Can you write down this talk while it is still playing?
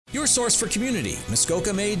Your source for community,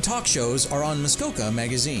 Muskoka-made talk shows are on Muskoka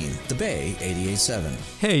Magazine, The Bay 88.7.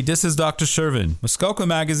 Hey, this is Dr. Shervin. Muskoka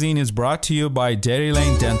Magazine is brought to you by Dairy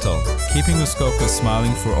Lane Dental, keeping Muskoka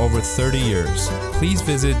smiling for over 30 years. Please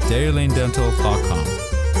visit dairylanedental.com.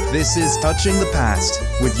 This is Touching the Past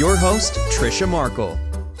with your host, Tricia Markle.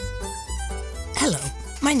 Hello,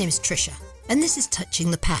 my name is Tricia, and this is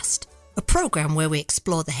Touching the Past, a program where we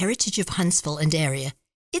explore the heritage of Huntsville and area,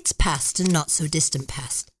 its past and not so distant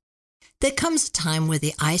past. There comes a time where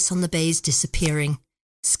the ice on the bay is disappearing,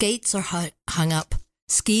 skates are hung up,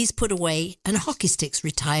 skis put away, and hockey sticks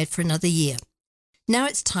retired for another year. Now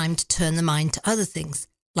it's time to turn the mind to other things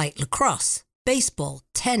like lacrosse, baseball,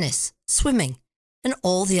 tennis, swimming, and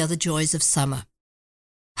all the other joys of summer.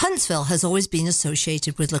 Huntsville has always been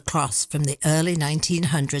associated with lacrosse from the early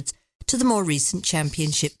 1900s to the more recent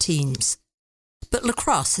championship teams. But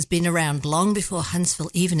lacrosse has been around long before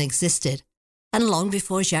Huntsville even existed, and long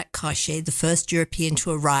before Jacques Cartier, the first European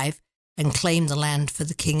to arrive and claim the land for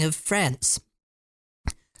the King of France.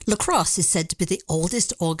 Lacrosse is said to be the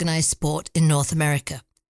oldest organized sport in North America.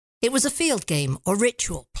 It was a field game or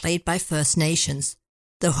ritual played by First Nations.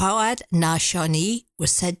 The Haudenosaunee were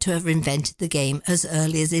said to have invented the game as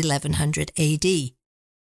early as 1100 AD. The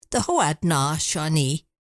Haudenosaunee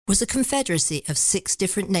was a confederacy of 6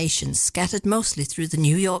 different nations scattered mostly through the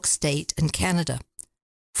New York State and Canada.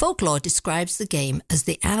 Folklore describes the game as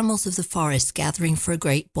the animals of the forest gathering for a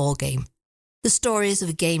great ball game. The story is of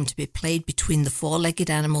a game to be played between the 4-legged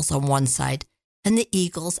animals on one side and the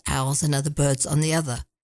eagles, owls, and other birds on the other.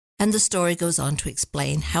 And the story goes on to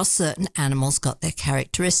explain how certain animals got their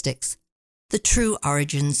characteristics. The true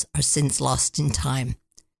origins are since lost in time.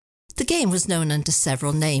 The game was known under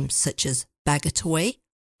several names, such as Bagataway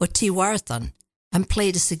or Tiwarathon, and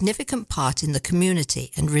played a significant part in the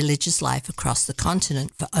community and religious life across the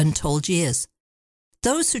continent for untold years.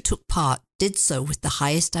 Those who took part did so with the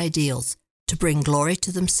highest ideals, to bring glory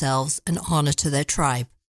to themselves and honor to their tribe.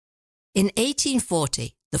 In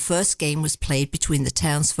 1840, the first game was played between the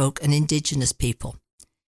townsfolk and indigenous people.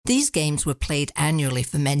 These games were played annually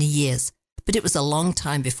for many years, but it was a long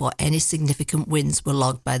time before any significant wins were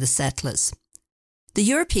logged by the settlers. The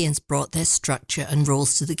Europeans brought their structure and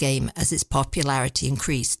rules to the game as its popularity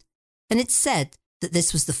increased, and it's said that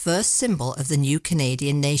this was the first symbol of the new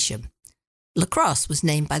Canadian nation. Lacrosse was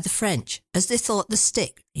named by the French, as they thought the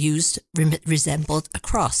stick used resembled a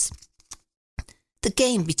cross. The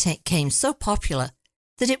game became so popular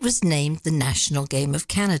that it was named the National Game of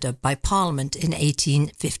Canada by Parliament in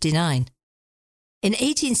 1859. In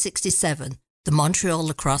 1867, the Montreal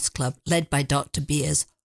Lacrosse Club, led by Dr. Beers,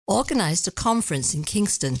 organized a conference in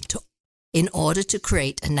Kingston in order to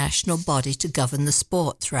create a national body to govern the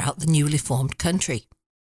sport throughout the newly formed country.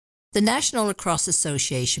 The National Lacrosse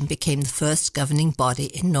Association became the first governing body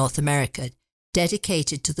in North America,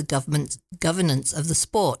 dedicated to the governance of the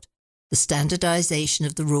sport, the standardization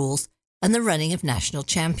of the rules, and the running of national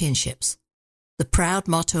championships. The proud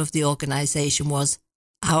motto of the organization was,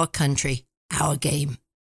 "Our country, our game."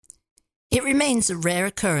 It remains a rare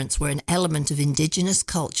occurrence where an element of Indigenous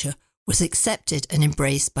culture was accepted and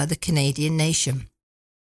embraced by the Canadian nation.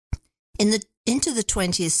 Into the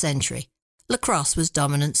 20th century, lacrosse was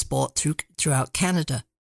dominant sport throughout Canada.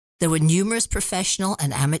 There were numerous professional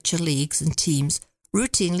and amateur leagues and teams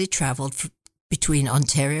routinely travelled between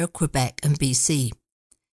Ontario, Quebec, and BC.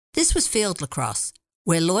 This was field lacrosse,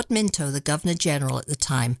 where Lord Minto, the Governor-General at the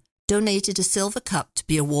time, donated a silver cup to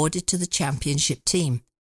be awarded to the championship team.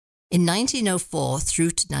 In 1904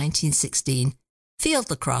 through to 1916, field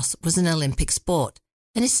lacrosse was an Olympic sport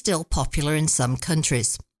and is still popular in some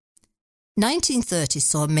countries. 1930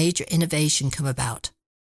 saw a major innovation come about.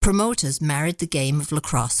 Promoters married the game of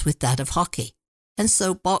lacrosse with that of hockey, and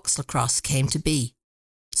so box lacrosse came to be.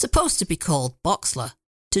 Supposed to be called boxler,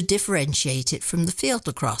 to differentiate it from the field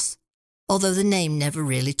lacrosse, although the name never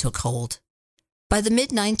really took hold. By the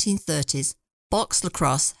mid-1930s, box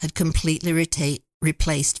lacrosse had completely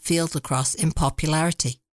replaced field lacrosse in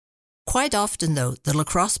popularity. Quite often, though, the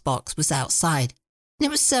lacrosse box was outside, and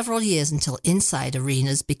it was several years until inside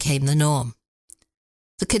arenas became the norm.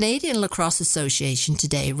 The Canadian Lacrosse Association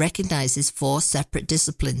today recognizes 4 separate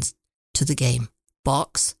disciplines to the game: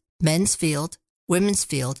 box, men's field, women's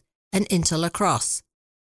field, and interlacrosse.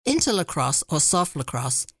 Interlacrosse, or soft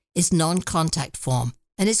lacrosse, is non-contact form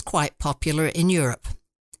and is quite popular in Europe.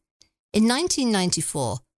 In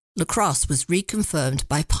 1994, lacrosse was reconfirmed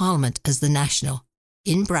by Parliament as the national,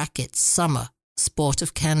 in brackets, summer, sport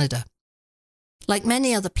of Canada. Like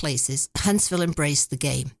many other places, Huntsville embraced the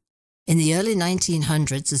game. In the early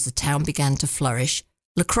 1900s, as the town began to flourish,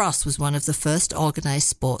 lacrosse was one of the first organized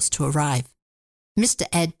sports to arrive. Mr.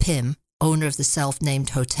 Ed Pym, owner of the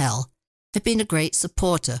self-named hotel, had been a great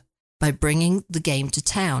supporter by bringing the game to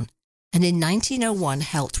town, and in 1901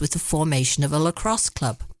 helped with the formation of a lacrosse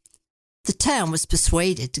club. The town was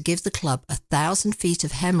persuaded to give the club 1,000 feet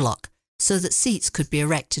of hemlock so that seats could be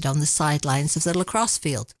erected on the sidelines of the lacrosse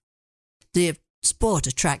field. The sport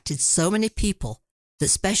attracted so many people that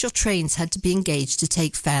special trains had to be engaged to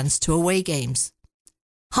take fans to away games.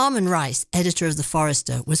 Harmon Rice, editor of the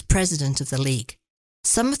Forester, was president of the league.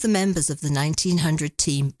 Some of the members of the 1900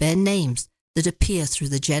 team bear names that appear through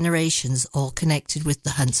the generations, all connected with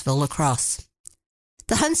the Huntsville lacrosse.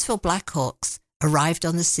 The Huntsville Blackhawks arrived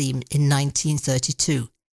on the scene in 1932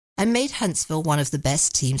 and made Huntsville one of the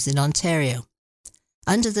best teams in Ontario.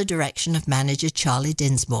 Under the direction of manager Charlie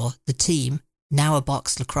Dinsmore, the team, now a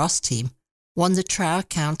box lacrosse team, won the Trower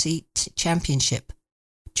County Championship.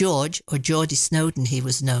 George, or Geordie Snowden he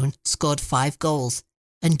was known, scored 5 goals,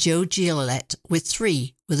 and Joe Gillette with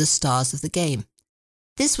 3 were the stars of the game.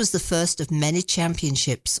 This was the first of many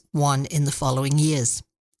championships won in the following years.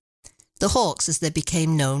 The Hawks, as they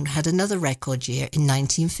became known, had another record year in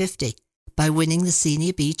 1950 by winning the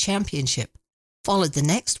Senior B Championship, followed the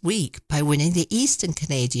next week by winning the Eastern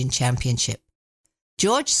Canadian Championship.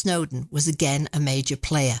 George Snowden was again a major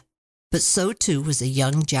player, but so too was a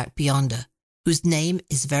young Jack Beyonder, whose name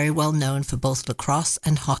is very well known for both lacrosse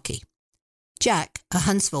and hockey. Jack, a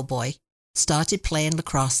Huntsville boy, started playing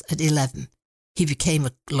lacrosse at 11. He became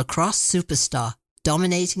a lacrosse superstar,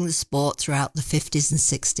 dominating the sport throughout the 50s and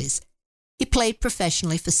 60s. He played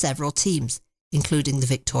professionally for several teams, including the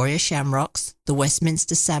Victoria Shamrocks, the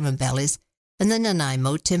Westminster Salmon Bellies, and the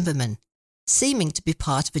Nanaimo Timbermen, seeming to be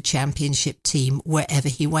part of a championship team wherever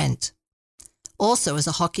he went. Also as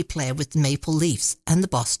a hockey player with the Maple Leafs and the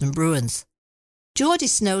Boston Bruins. Geordie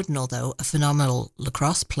Snowden, although a phenomenal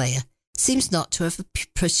lacrosse player, seems not to have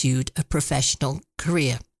pursued a professional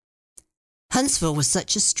career. Huntsville was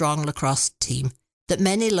such a strong lacrosse team that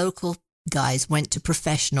many local guys went to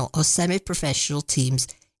professional or semi-professional teams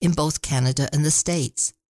in both Canada and the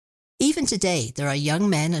States. Even today, there are young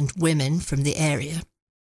men and women from the area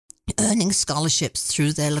earning scholarships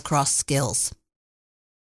through their lacrosse skills.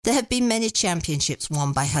 There have been many championships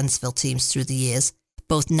won by Huntsville teams through the years,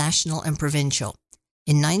 both national and provincial.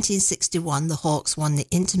 In 1961, the Hawks won the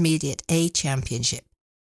Intermediate A Championship.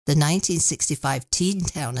 The 1965 Teen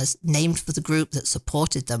Towners, named for the group that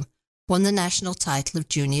supported them, won the national title of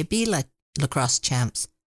Junior B lacrosse champs.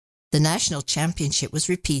 The national championship was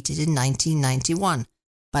repeated in 1991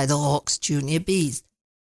 by the Hawks Junior Bs.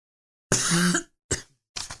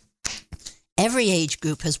 Every age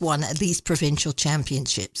group has won at least provincial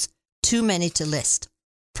championships, too many to list.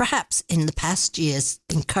 Perhaps in the past years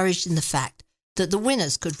encouraged in the fact that the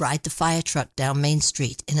winners could ride the fire truck down Main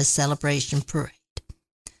Street in a celebration parade.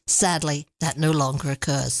 Sadly, that no longer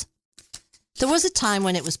occurs. There was a time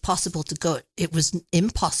when it was impossible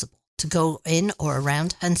to go in or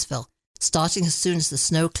around Huntsville, starting as soon as the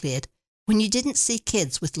snow cleared, when you didn't see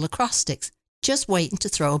kids with lacrosse sticks just waiting to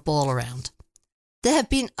throw a ball around. There have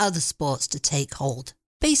been other sports to take hold.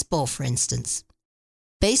 Baseball, for instance.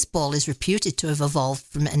 Baseball is reputed to have evolved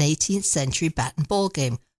from an 18th century bat and ball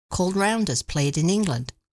game called rounders played in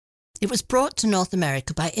England. It was brought to North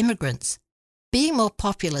America by immigrants. Being more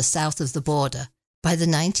popular south of the border, by the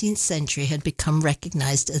 19th century had become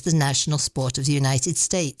recognized as the national sport of the United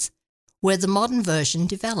States, where the modern version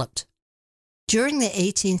developed. During the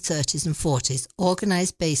 1830s and 40s,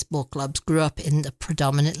 organized baseball clubs grew up in the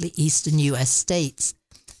predominantly eastern U.S. states,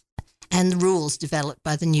 and the rules developed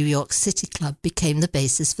by the New York City Club became the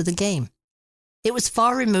basis for the game. It was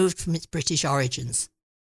far removed from its British origins.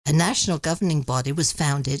 A national governing body was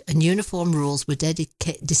founded and uniform rules were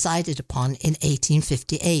decided upon in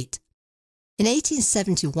 1858. In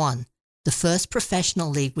 1871, the first professional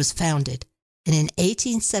league was founded, and in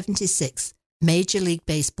 1876, Major League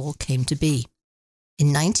Baseball came to be.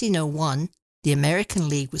 In 1901, the American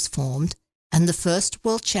League was formed, and the first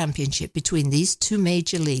World Championship between these two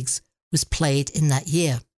major leagues was played in that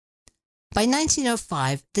year. By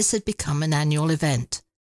 1905, this had become an annual event.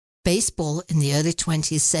 Baseball in the early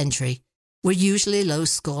 20th century were usually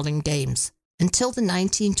low-scoring games, until the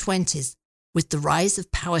 1920s, with the rise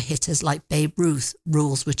of power hitters like Babe Ruth,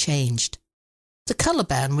 rules were changed. The color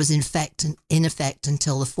ban was in effect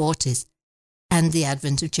until the 40s, and the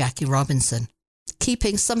advent of Jackie Robinson,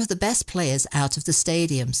 keeping some of the best players out of the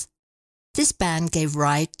stadiums. This ban gave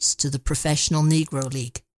rise to the Professional Negro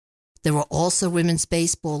League. There were also women's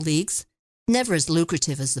baseball leagues, never as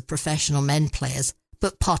lucrative as the professional men players,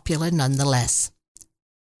 but popular nonetheless.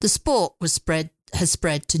 The sport has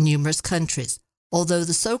spread to numerous countries, although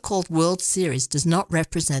the so-called World Series does not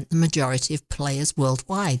represent the majority of players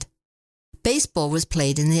worldwide. Baseball was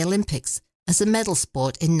played in the Olympics as a medal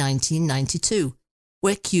sport in 1992,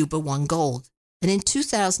 where Cuba won gold, and in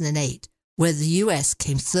 2008, where the US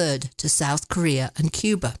came third to South Korea and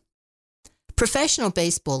Cuba. Professional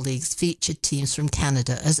baseball leagues featured teams from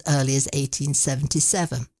Canada as early as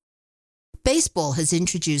 1877. Baseball has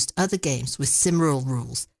introduced other games with similar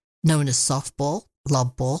rules, known as softball,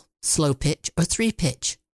 lob ball, slow pitch, or three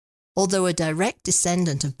pitch. Although a direct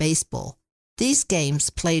descendant of baseball, these games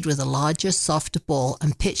played with a larger, softer ball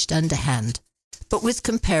and pitched underhand, but with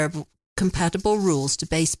compatible rules to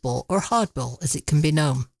baseball, or hardball as it can be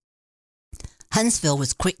known. Huntsville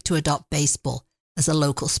was quick to adopt baseball as a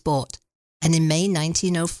local sport, and in May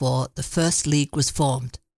 1904 the first league was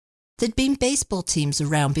formed. There'd been baseball teams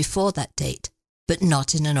around before that date, but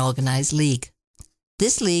not in an organized league.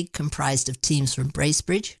 This league comprised of teams from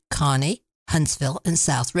Bracebridge, Kearney, Huntsville, and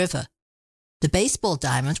South River. The baseball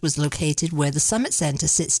diamond was located where the Summit Center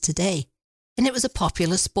sits today, and it was a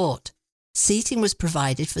popular sport. Seating was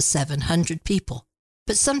provided for 700 people,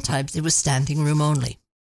 but sometimes it was standing room only.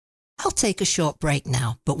 I'll take a short break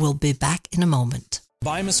now, but we'll be back in a moment.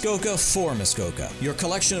 By Muskoka for Muskoka, your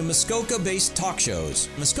collection of Muskoka-based talk shows.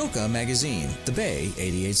 Muskoka Magazine, The Bay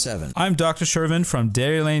 88.7. I'm Dr. Shervin from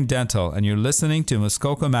Dairy Lane Dental, and you're listening to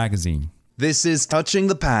Muskoka Magazine. This is Touching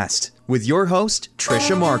the Past with your host,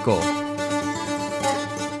 Tricia Markle.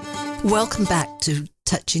 Welcome back to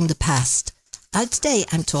Touching the Past. Today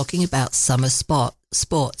I'm talking about summer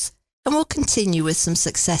sports, and we'll continue with some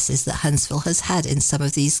successes that Huntsville has had in some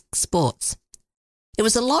of these sports. It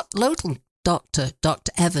was a local doctor,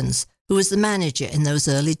 Dr. Evans, who was the manager in those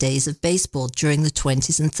early days of baseball during the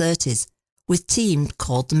 20s and 30s, with a team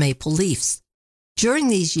called the Maple Leafs. During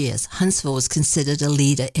these years, Huntsville was considered a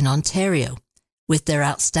leader in Ontario, with their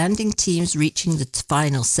outstanding teams reaching the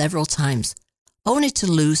final several times, only to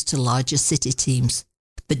lose to larger city teams,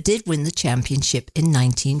 but did win the championship in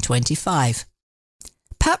 1925.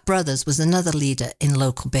 Pat Brothers was another leader in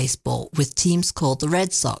local baseball, with teams called the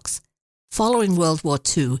Red Sox. Following World War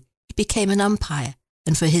II, he became an umpire,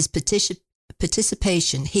 and for his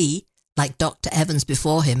participation, he, like Dr. Evans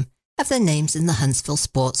before him, have their names in the Huntsville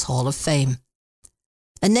Sports Hall of Fame.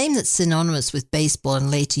 A name that's synonymous with baseball in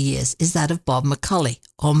later years is that of Bob McCulley,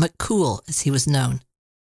 or McCool as he was known,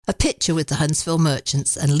 a pitcher with the Huntsville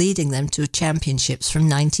Merchants and leading them to championships from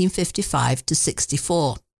 1955 to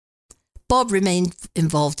 64. Bob remained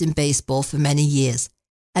involved in baseball for many years,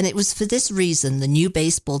 and it was for this reason the new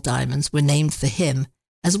baseball diamonds were named for him,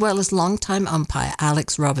 as well as longtime umpire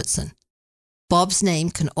Alex Robertson. Bob's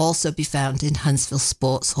name can also be found in Huntsville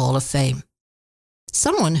Sports Hall of Fame.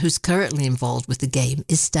 Someone who's currently involved with the game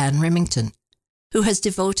is Stan Remington, who has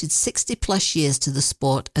devoted 60-plus years to the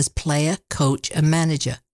sport as player, coach, and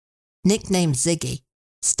manager. Nicknamed Ziggy,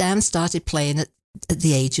 Stan started playing at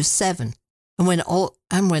the age of 7, and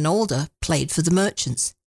when older, played for the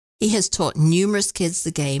Merchants. He has taught numerous kids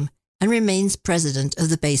the game and remains president of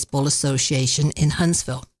the Baseball Association in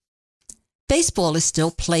Huntsville. Baseball is still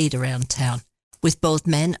played around town, with both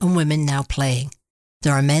men and women now playing.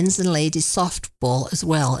 There are men's and ladies softball as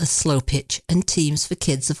well as slow pitch and teams for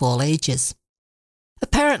kids of all ages.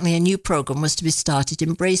 Apparently a new program was to be started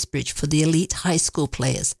in Bracebridge for the elite high school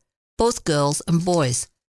players, both girls and boys,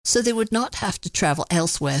 so they would not have to travel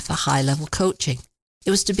elsewhere for high-level coaching. It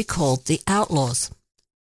was to be called the Outlaws.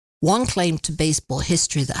 One claim to baseball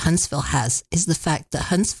history that Huntsville has is the fact that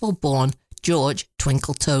Huntsville-born George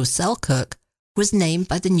Twinkle Toe Selkirk was named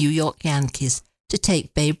by the New York Yankees to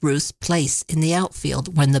take Babe Ruth's place in the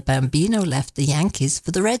outfield when the Bambino left the Yankees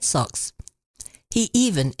for the Red Sox. He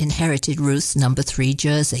even inherited Ruth's number 3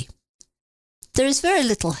 jersey. There is very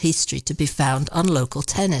little history to be found on local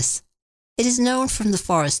tennis. It is known from the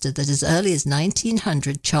Forester that as early as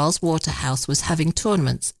 1900 Charles Waterhouse was having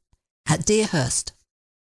tournaments at Deerhurst.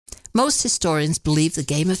 Most historians believe the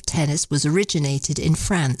game of tennis was originated in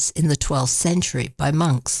France in the 12th century by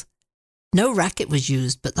monks. No racket was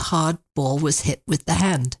used, but the hard ball was hit with the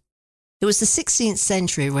hand. It was the 16th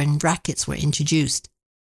century when rackets were introduced.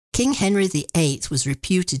 King Henry VIII was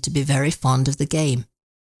reputed to be very fond of the game.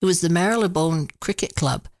 It was the Marylebone Cricket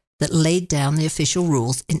Club that laid down the official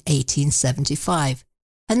rules in 1875,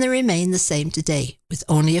 and they remain the same today, with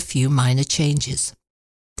only a few minor changes.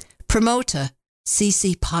 Promoter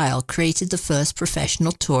C.C. Pyle created the first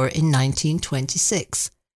professional tour in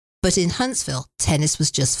 1926, but in Huntsville, tennis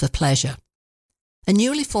was just for pleasure. A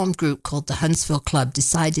newly formed group called the Huntsville Club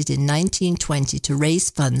decided in 1920 to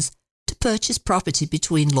raise funds to purchase property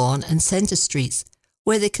between Lawn and Center Streets,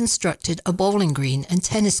 where they constructed a bowling green and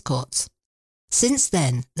tennis courts. Since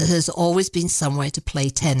then, there has always been somewhere to play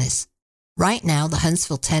tennis. Right now, the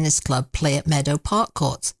Huntsville Tennis Club play at Meadow Park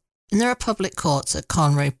courts, and there are public courts at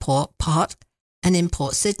Conroy Park and in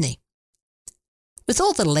Port Sydney. With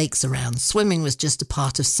all the lakes around, swimming was just a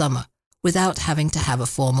part of summer, without having to have a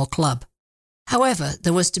formal club. However,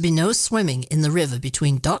 there was to be no swimming in the river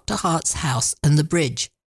between Dr. Hart's house and the bridge,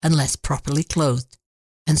 unless properly clothed,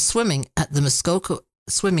 and swimming at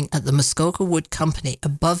the Muskoka Wood Company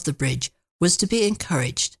above the bridge was to be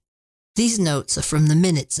encouraged. These notes are from the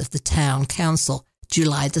minutes of the Town Council,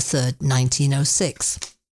 July the 3rd, 1906.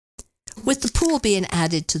 With the pool being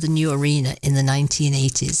added to the new arena in the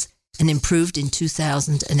 1980s and improved in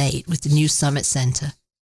 2008 with the new Summit Centre,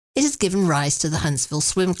 it has given rise to the Huntsville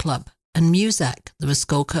Swim Club and MUSAC, the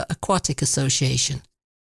Muskoka Aquatic Association,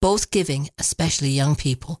 both giving, especially young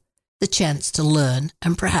people, the chance to learn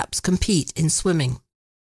and perhaps compete in swimming.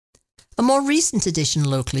 A more recent addition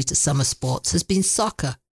locally to summer sports has been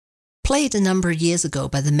soccer. Played a number of years ago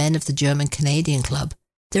by the men of the German Canadian Club,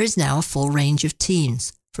 there is now a full range of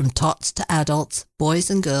teams, from tots to adults, boys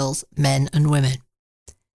and girls, men and women.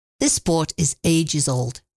 This sport is ages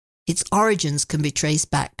old. Its origins can be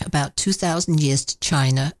traced back about 2,000 years to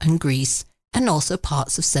China and Greece, and also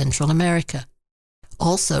parts of Central America.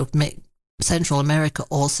 Central America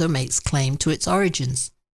also makes claim to its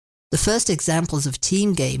origins. The first examples of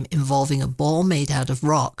team game involving a ball made out of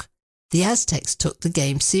rock, the Aztecs took the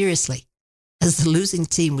game seriously, as the losing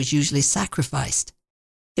team was usually sacrificed.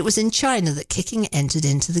 It was in China that kicking entered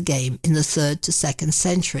into the game in the 3rd to 2nd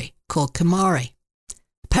century, called Kamari.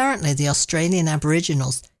 Apparently, the Australian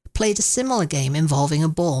Aboriginals played a similar game involving a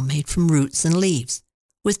ball made from roots and leaves,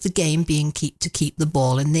 with the game being to keep the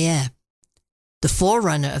ball in the air. The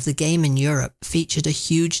forerunner of the game in Europe featured a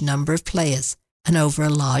huge number of players and over a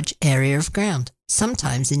large area of ground,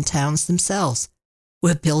 sometimes in towns themselves,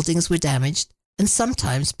 where buildings were damaged and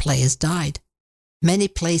sometimes players died. Many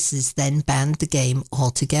places then banned the game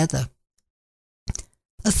altogether.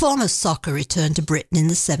 A form of soccer returned to Britain in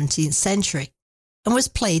the 17th century and was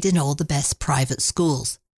played in all the best private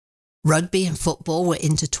schools. Rugby and football were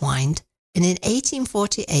intertwined, and in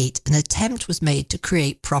 1848 an attempt was made to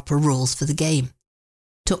create proper rules for the game. It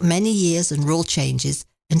took many years and rule changes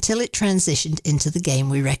until it transitioned into the game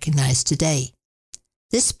we recognise today.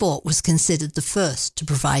 This sport was considered the first to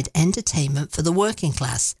provide entertainment for the working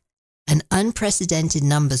class, and unprecedented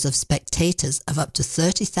numbers of spectators of up to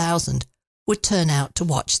 30,000 would turn out to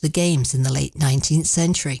watch the games in the late 19th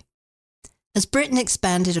century. As Britain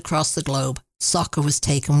expanded across the globe, soccer was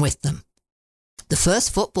taken with them. The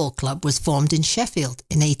first football club was formed in Sheffield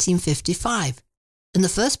in 1855, and the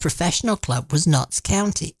first professional club was Notts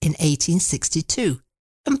County in 1862,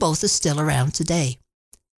 and both are still around today.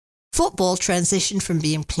 Football transitioned from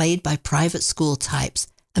being played by private school types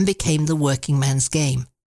and became the working man's game.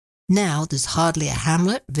 Now there's hardly a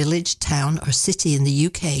hamlet, village, town or city in the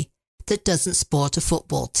UK that doesn't sport a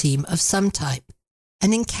football team of some type,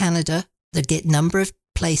 and in Canada the number of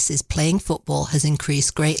places playing football has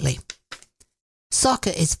increased greatly.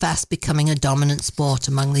 Soccer is fast becoming a dominant sport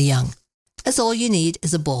among the young, as all you need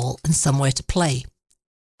is a ball and somewhere to play.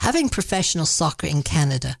 Having professional soccer in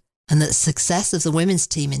Canada and the success of the women's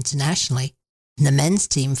team internationally, and the men's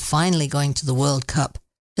team finally going to the World Cup,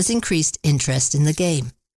 has increased interest in the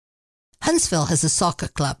game. Huntsville has a soccer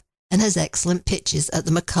club and has excellent pitches at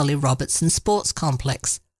the Macaulay Robertson Sports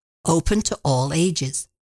Complex, open to all ages.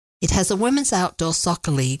 It has a women's outdoor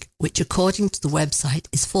soccer league, which according to the website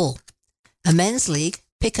is full, a men's league,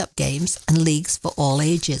 pickup games and leagues for all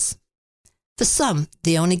ages. For some,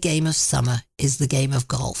 the only game of summer is the game of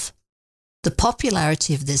golf. The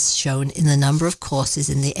popularity of this shown in the number of courses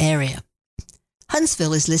in the area.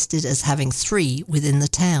 Huntsville is listed as having 3 within the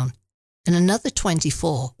town and another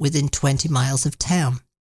 24 within 20 miles of town.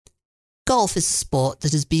 Golf is a sport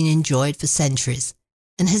that has been enjoyed for centuries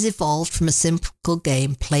and has evolved from a simple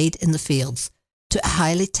game played in the fields to a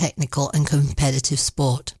highly technical and competitive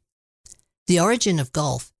sport. The origin of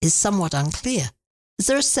golf is somewhat unclear, as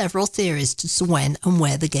there are several theories as to when and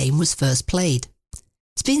where the game was first played.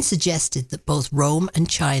 It's been suggested that both Rome and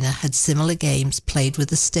China had similar games played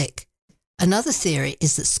with a stick. Another theory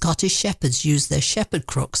is that Scottish shepherds used their shepherd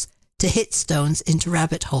crooks to hit stones into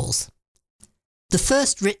rabbit holes. The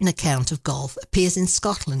first written account of golf appears in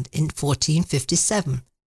Scotland in 1457,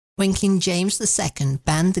 when King James II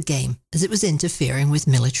banned the game as it was interfering with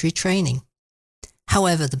military training.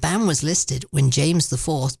 However, the ban was lifted when James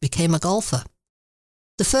IV became a golfer.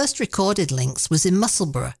 The first recorded links was in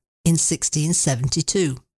Musselburgh in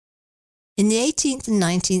 1672. In the 18th and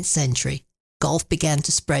 19th century, golf began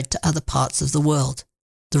to spread to other parts of the world.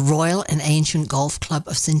 The Royal and Ancient Golf Club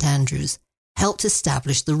of St Andrews helped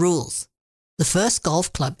establish the rules. The first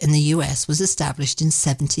golf club in the US was established in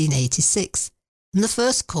 1786, and the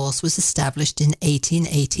first course was established in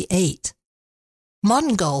 1888.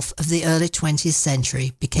 Modern golf of the early 20th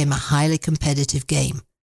century became a highly competitive game,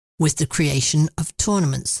 with the creation of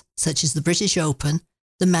tournaments such as the British Open,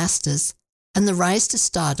 the Masters, and the rise to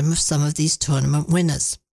stardom of some of these tournament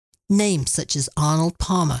winners. Names such as Arnold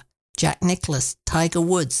Palmer, Jack Nicklaus, Tiger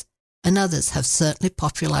Woods, and others have certainly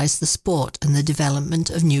popularized the sport, and the development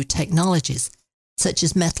of new technologies, such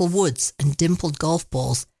as metal woods and dimpled golf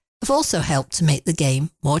balls, have also helped to make the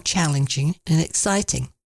game more challenging and exciting.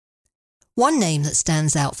 One name that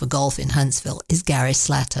stands out for golf in Huntsville is Gary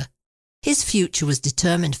Slater. His future was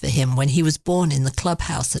determined for him when he was born in the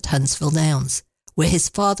clubhouse at Huntsville Downs, where his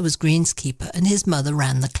father was greenskeeper and his mother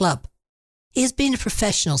ran the club. He has been a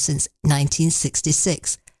professional since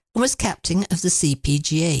 1966 and was captain of the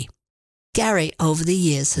CPGA. Gary, over the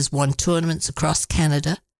years, has won tournaments across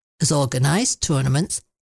Canada, has organised tournaments,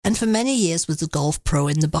 and for many years was a golf pro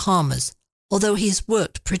in the Bahamas, although he has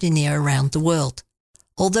worked pretty near around the world.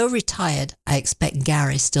 Although retired, I expect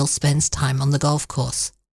Gary still spends time on the golf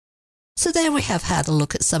course. So there we have had a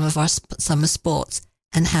look at some of our summer sports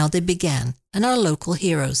and how they began, and our local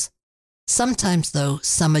heroes. Sometimes, though,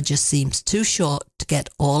 summer just seems too short to get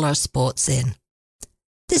all our sports in.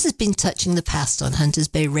 This has been Touching the Past on Hunters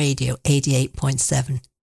Bay Radio 88.7.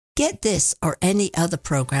 Get this or any other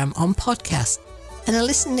program on podcast and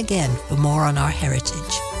listen again for more on our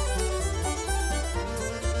heritage.